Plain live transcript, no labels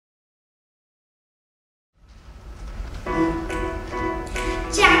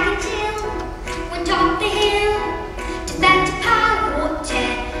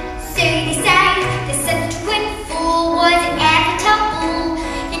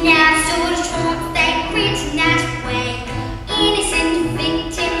Now so short they written that way, innocent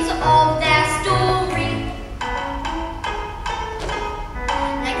victims of their story.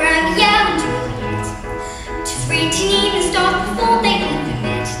 Like Romeo and Juliet, just written in the stars before they even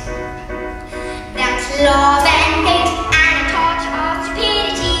met. That's love and hate and a touch of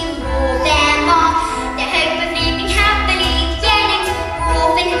stupidity wore them off. Their hope of living happily, yet it's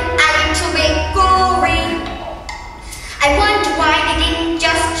often a little bit gory. I wonder why they didn't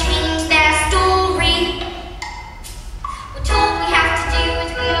just change their story. We're told we have to do as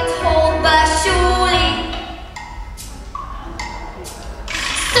we are told, but surely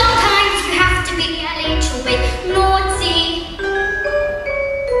sometimes you have to be a little bit naughty.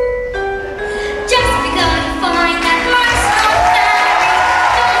 Just because you find that life's not varied,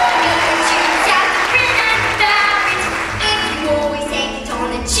 doesn't mean that you have to grin and bear it. If you always take it on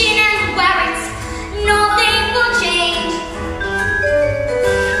the chin and wear it, nothing will change.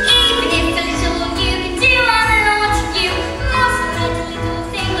 Even if a little you can do a lot, you must not a little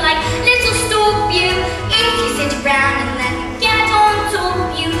thing like little stop you. If you sit around and let them get on top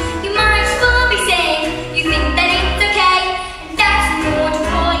of you, you might as well be saying you think that it's okay, and that's not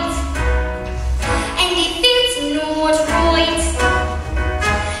right. And if it's not right,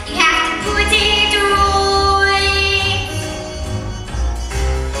 you have to put it right.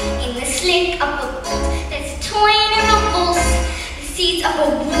 In the slick of a bolt, there's a twine of a pulse, the seeds of a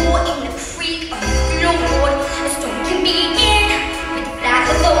war.